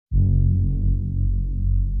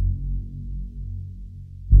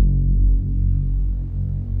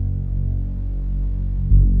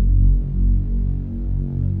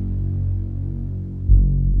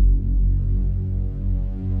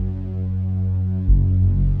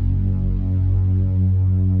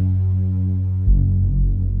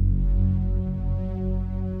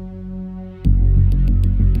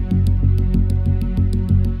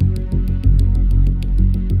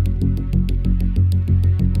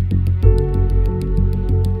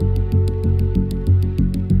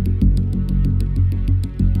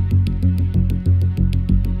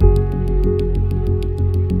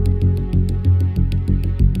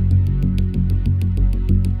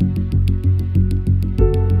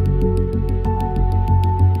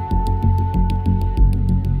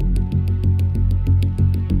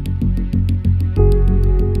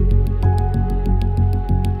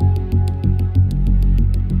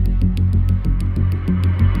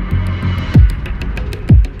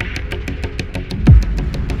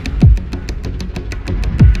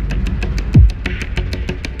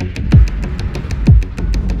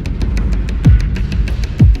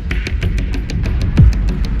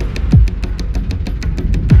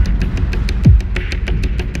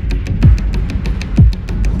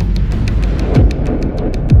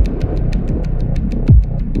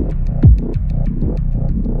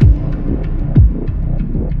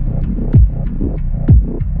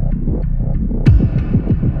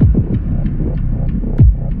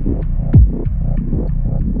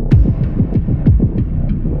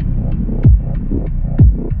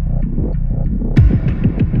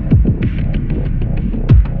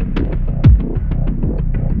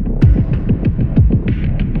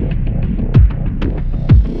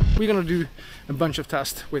we're gonna do a bunch of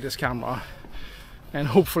tests with this camera, and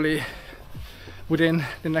hopefully within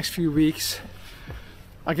the next few weeks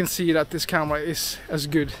I can see that this camera is as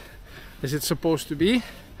good as it's supposed to be.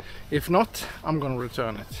 If not, I'm gonna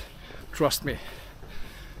return it, trust me.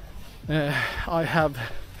 I have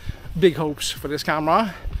big hopes for this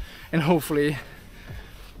camera, and hopefully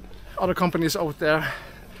other companies out there,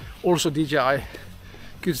 also DJI,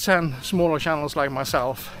 could send smaller channels like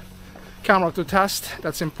myself camera to test.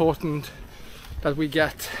 That's important, that we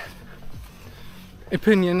get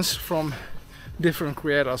opinions from different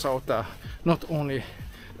creators out there, not only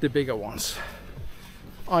the bigger ones.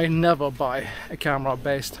 I never buy a camera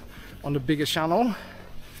based on the biggest channel.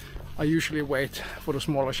 I usually wait for the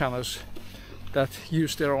smaller channels that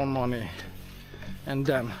use their own money, and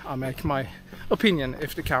then I make my opinion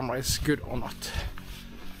if the camera is good or not.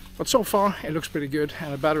 But so far it looks pretty good,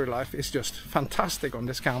 and the battery life is just fantastic on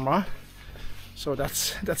this camera. So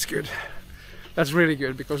that's good. That's really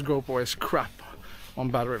good, because GoPro is crap on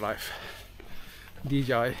battery life.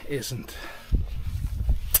 DJI isn't.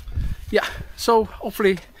 Yeah, so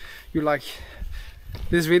hopefully you like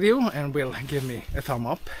this video and will give me a thumb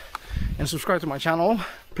up and subscribe to my channel.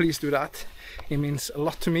 Please do that. It means a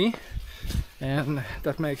lot to me, and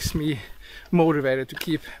that makes me motivated to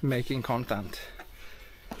keep making content.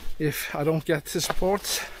 If I don't get the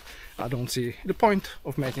support, I don't see the point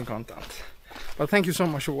of making content. But thank you so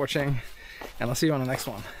much for watching, and I'll see you on the next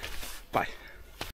one. Bye.